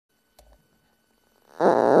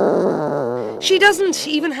She doesn't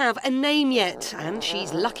even have a name yet, and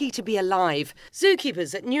she's lucky to be alive.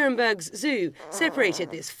 Zookeepers at Nuremberg's zoo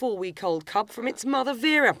separated this 4-week-old cub from its mother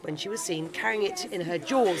Vera when she was seen carrying it in her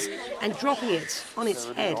jaws and dropping it on its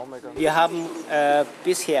head.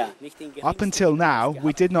 Up until now,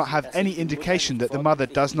 we did not have any indication that the mother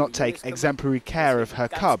does not take exemplary care of her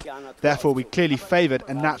cub. Therefore, we clearly favoured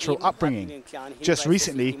a natural upbringing. Just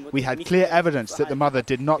recently, we had clear evidence that the mother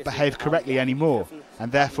did not behave correctly anymore,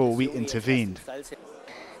 and therefore we intervened.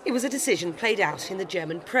 It was a decision played out in the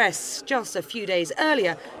German press. Just a few days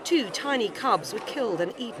earlier, 2 tiny cubs were killed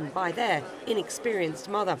and eaten by their inexperienced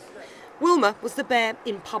mother. Wilma was the bear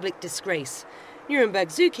in public disgrace. Nuremberg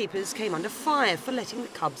zookeepers came under fire for letting the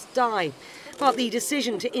cubs die. But the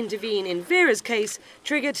decision to intervene in Vera's case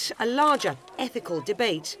triggered a larger ethical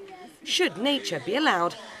debate. Should nature be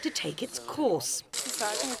allowed to take its course?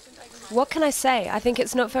 What can I say? I think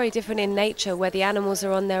it's not very different in nature where the animals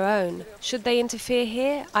are on their own. Should they interfere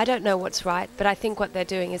here? I don't know what's right, but I think what they're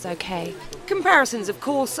doing is okay. Comparisons, of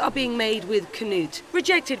course, are being made with Canute.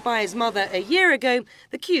 Rejected by his mother a year ago,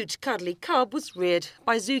 the cute, cuddly cub was reared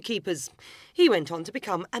by zookeepers. He went on to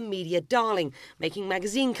become a media darling, making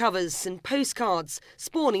magazine covers and postcards,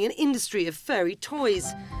 spawning an industry of furry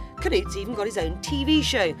toys. Canute's even got his own TV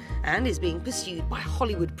show and is being pursued by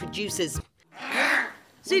Hollywood producers.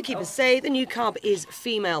 Zookeepers say the new cub is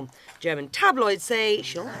female. German tabloids say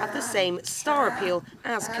she'll have the same star appeal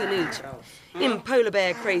as Canute. In polar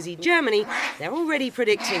bear crazy Germany, they're already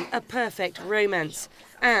predicting a perfect romance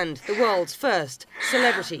and the world's first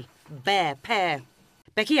celebrity bear pair.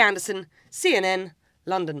 Becky Anderson, CNN,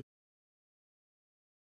 London.